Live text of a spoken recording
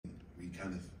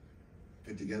kind of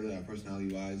fit together,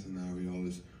 personality-wise, and we were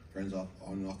always friends on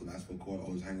and off the basketball court,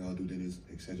 always hang out, do dinners,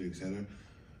 etc., etc.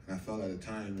 And I felt at the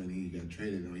time when he got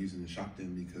traded, I used to shock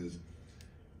him because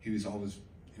he was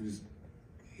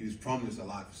promised a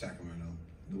lot for Sacramento.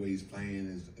 The way he's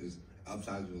playing is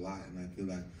upsides with a lot, and I feel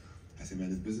like I said, man,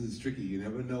 this business is tricky. You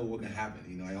never know what can happen.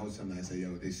 You know, I always tell him, I say,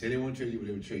 yo, they say they won't trade you, but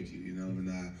they will trade you. You know,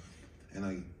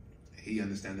 and he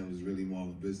understand it was really more of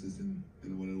a business than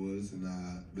what it was, and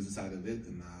business side of it,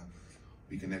 and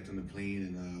we connect on the plane,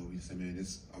 and we said, man,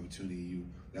 this opportunity, you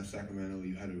left Sacramento,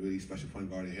 you had a really special point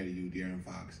guard ahead of you, De'Aaron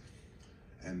Fox,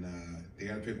 and they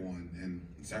had to pick one, and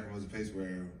Sacramento was a place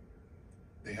where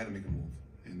they had to make a move,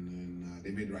 and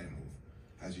they made the right move,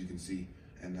 as you can see,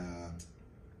 and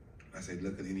I said,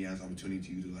 look at Indiana's opportunity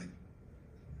to you to, like,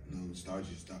 you know, start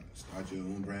your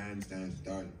own brand,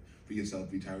 start for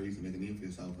yourself, be Tyrese, and make a name for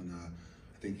yourself, and I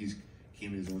think he's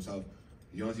came in his own self.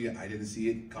 You know, I didn't see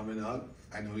it coming up.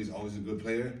 I know he's always a good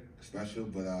player, special,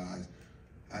 but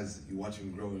as you watch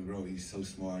him grow and grow, he's so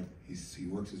smart. He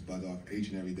works his butt off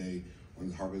each and every day. One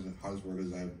of the hardest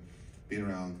workers I've been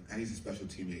around, and he's a special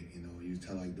teammate. You know, you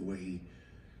tell like the way he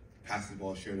passes the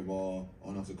ball, share the ball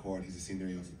on off the court. He's a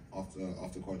scenery off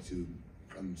the court too.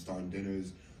 Starting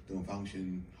dinners, doing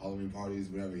function, Halloween parties,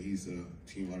 whatever. He's a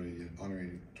team-oriented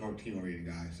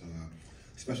guy. So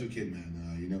special kid,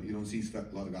 man. You know, you don't see a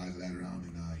lot of guys like that around,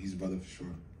 and he's a brother for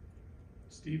sure.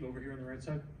 Steve, over here on the right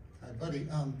side. Hi, Buddy.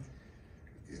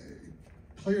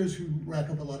 Players who rack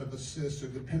up a lot of assists are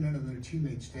dependent on their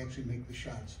teammates to actually make the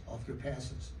shots off their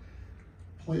passes.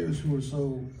 Players who are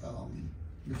so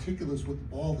meticulous with the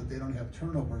ball that they don't have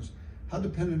turnovers, how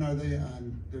dependent are they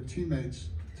on their teammates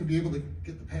to be able to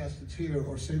get the pass that's here,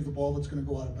 or save the ball that's going to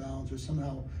go out of bounds, or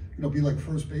somehow, you know, be like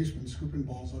first baseman scooping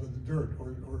balls out of the dirt,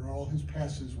 or are all his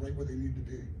passes right where they need to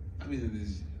be? I mean,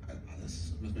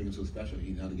 that's must make him so special.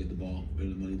 He knows how to get the ball, where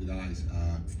the money to the guys.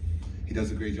 He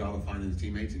does a great job of finding his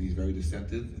teammates, and he's very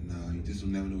deceptive, and you just will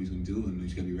never know what he's going to do, and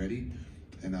he's going to be ready.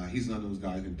 And he's not those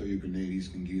guys who can throw you a grenade. He's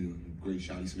going to give you a great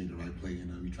shot. He's going to make the right play,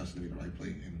 and we trust him to make the right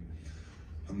play.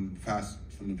 And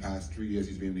from the past 3 years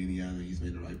he's been in Indiana, he's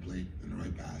made the right play and the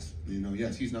right pass. You know,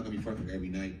 yes, he's not going to be perfect every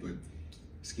night, but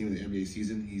scheme of the NBA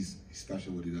season, he's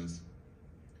special what he does.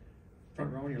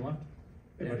 Front row on your left.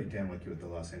 Hey, buddy, Dan Lickie with the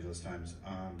Los Angeles Times.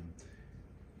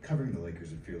 Covering the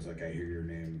Lakers, it feels like I hear your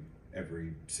name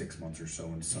every 6 months or so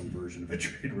in some version of a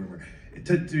trade rumor.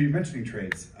 To you mentioning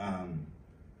trades,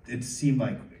 it seemed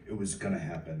like it was going to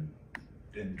happen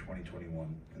in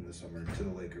 2021 in the summer to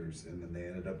the Lakers, and then they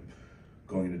ended up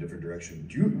going in a different direction.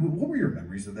 What were your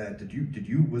memories of that?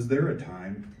 Was there a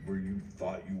time where you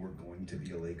thought you were going to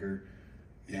be a Laker?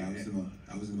 Yeah, I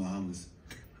was in the Bahamas.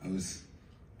 I was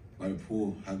by the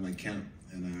pool, having my camp,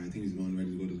 and I think he was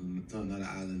ready to go to another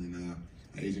island, and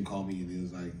my agent called me, and he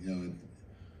was like, yo, you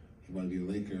want to be a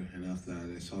Laker? And after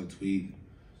that, I saw a tweet.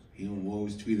 You know, what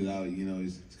was tweeted out, you know,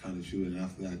 it's kind of true. And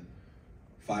after that,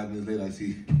 5 minutes later, I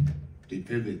see they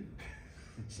pivot.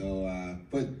 So,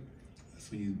 but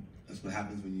that's what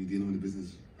happens when you're dealing with the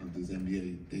business of this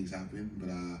NBA. Things happen. But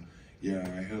yeah,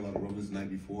 I heard a lot of rumors the night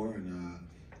before, and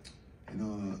you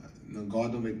know,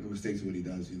 God don't make no mistakes with what He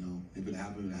does. You know, if it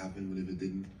happened, it happened. But if it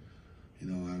didn't, you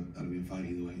know, I'd have been fine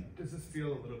either way. Does this feel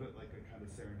a little bit like a kind of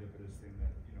serendipitous thing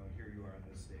that, you know, here you are on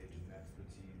this stage and that's the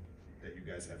team that you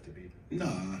guys have to beat?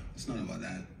 Nah, it's not about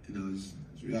that. You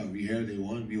know, we here, they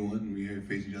won, we won, we here to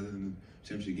face each other in the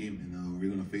championship game, and we're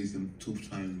gonna face them 2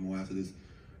 times more after this,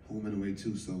 home and away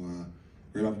too. So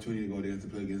great opportunity to go there to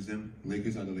play against them.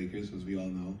 Lakers are the Lakers, as we all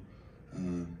know.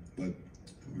 But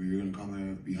we're gonna come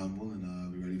here, be humble,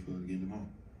 and be ready for the game tomorrow.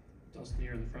 Dustin,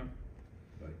 you're in the front.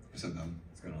 What's up, Dom?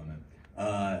 What's going on, man?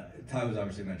 Ty was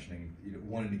obviously mentioning, you know,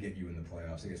 wanting to get you in the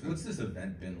playoffs. I guess, what's this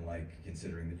event been like,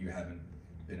 considering that you haven't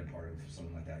been a part of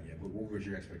something like that yet? What was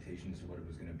your expectations of what it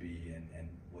was going to be, and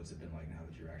what's it been like now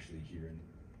that you're actually here and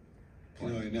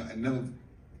playing? You know, I never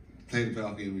played a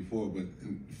playoff game before, but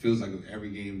it feels like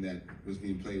every game that was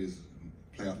being played is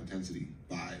playoff intensity,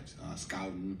 vibes,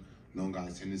 scouting, knowing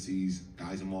guys' tendencies,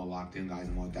 guys are more locked in, guys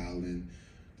are more dialed in.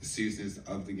 The seriousness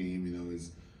of the game, you know,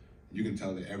 is you can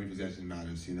tell that every possession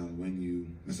matters. You know, when you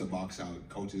miss a box out,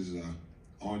 coaches are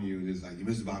on you. It's like you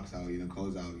miss a box out, you know,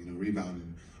 close out, you know,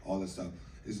 rebounding, all that stuff.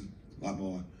 It's a lot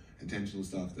more intentional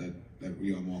stuff that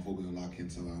we are more focused on lock in.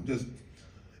 So I'm just,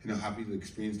 you know, happy to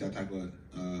experience that type of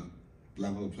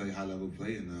level of play, high level of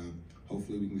play, and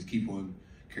hopefully we can just keep on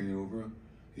carrying it over.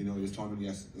 You know, this tournament,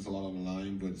 yes, there's a lot on the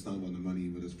line, but it's not about the money,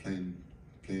 but it's playing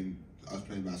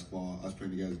basketball, us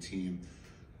playing together as a team,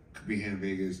 being here in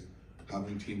Vegas,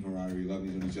 having team camaraderie,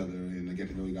 loving each other, and get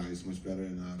to know you guys much better,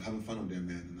 and having fun up there,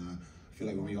 man. And I feel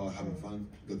like when we all having fun,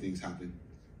 good things happen.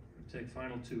 Take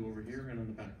final two over here and in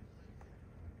the back.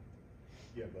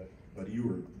 Yeah, but you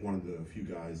were one of the few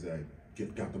guys that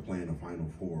got to play in the Final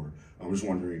Four. I was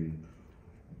wondering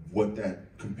what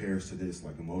that compares to this,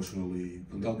 like emotionally.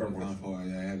 Don't talk about the Final Four.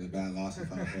 Yeah, I had a bad loss in the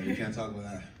Final Four. You can't talk about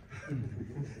that.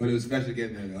 But it was special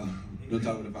getting there, though. Don't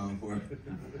talk about the Final Four.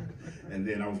 And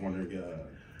then I was wondering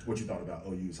what you thought about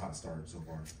OU's hot start so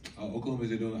far. Oklahoma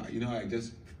is doing. You know, I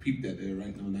just peeped that they're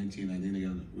ranked number 19. I think they're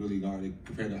gonna really guard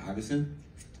compared to Iverson.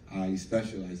 He's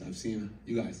specialized. I've seen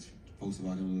you guys post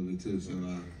about him a little bit too.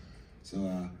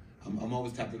 So I'm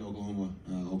always tapped in Oklahoma.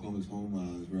 Oklahoma's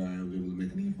home is where I was able to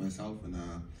make a name for myself, and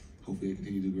hopefully I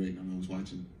continue to do great. I'm always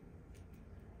watching.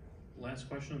 Last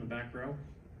question in the back row,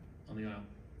 on the aisle.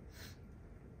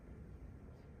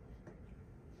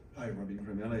 Hi, Robin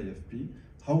Gremel, AFP.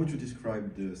 How would you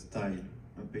describe the style,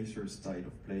 a Pacers style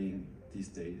of playing these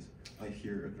days? I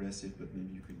hear aggressive, but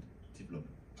maybe you could develop.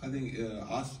 I think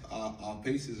our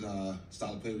Pacers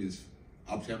style of play is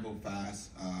up-tempo,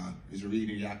 fast, is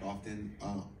reading react often,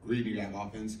 reading react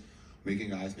offense,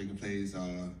 making guys making plays,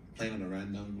 playing on a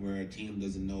random where a team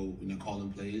doesn't know,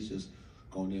 calling plays, just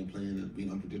going there and playing and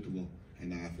being unpredictable.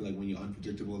 And I feel like when you're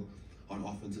unpredictable on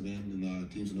offensive end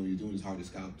and teams know what you're doing, it's hard to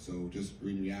scout. So just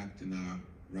read and react and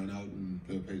run out and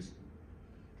play a pace.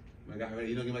 My guy ready?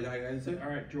 You don't give my guy an answer? All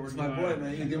right, Jordan. It's my boy,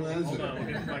 man. You give him an answer. Hold on,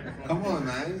 we'll get the microphone. Come on,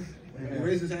 man. He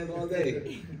raised his hands all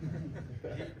day.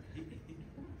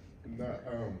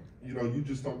 You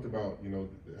just talked about,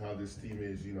 how this team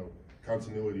is,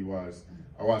 continuity-wise.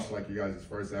 I watched like you guys'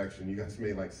 first action. You guys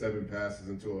made like 7 passes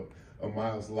into a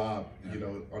Miles lob,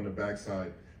 on the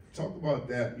backside. Talk about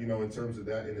that, in terms of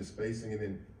that and the spacing and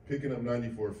then picking up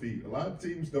 94 feet. A lot of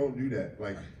teams don't do that.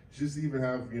 Like, just even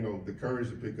have, the courage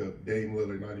to pick up Dame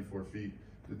Lillard 94 feet.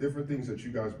 The different things that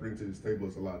you guys bring to this table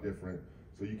is a lot different.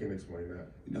 So you can explain that.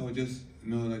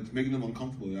 Like making them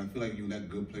uncomfortable. I feel like you let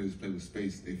good players play with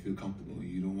space, they feel comfortable.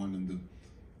 You don't want them to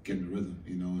get in the rhythm,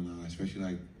 and especially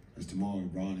like as tomorrow,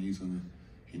 Braun,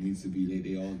 he needs to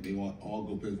be. All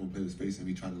good players want to play with space, and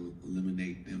we try to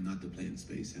eliminate them not to play in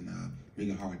space and make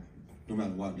it hard. No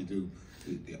matter what we do,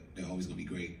 they're always gonna be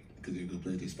great because they're good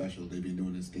players. They're special. They've been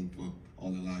doing this thing for all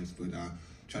their lives, but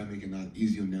try to make it not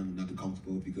easy on them, not too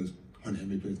comfortable because. When the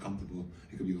NBA player is comfortable,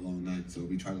 it could be a long night. So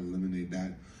we try to eliminate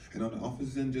that. And on the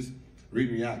offensive end, just read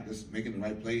and react, just making the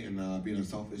right play and being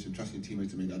unselfish and trusting your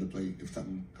teammates to make the other play if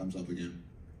something comes up again.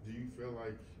 Do you feel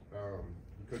like,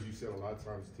 because you said a lot of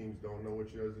times teams don't know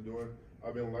what you guys are doing,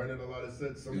 I've been learning a lot of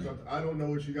sets. Sometimes I don't know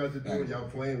what you guys are doing. Y'all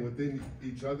playing within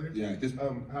each other. Yeah.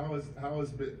 How is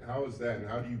that, and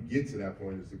how do you get to that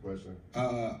point? Is the question.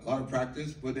 A lot of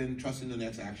practice, but then trusting the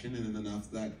next action, and then enough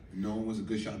that knowing what's a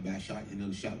good shot, bad shot,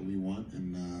 the shot what we want,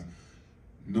 and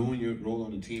knowing your role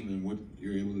on the team and what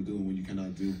you're able to do and what you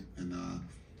cannot do. And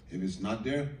if it's not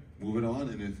there, move it on,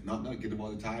 and if not, get the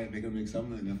ball to tie and make them make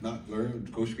something. And if not, learn,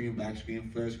 go screen, back screen,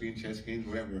 flare screen, chest screen,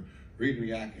 whatever. Read and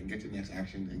react and get to the next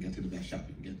action and get to the best shot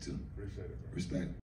you can get to. Appreciate it, bro. Respect.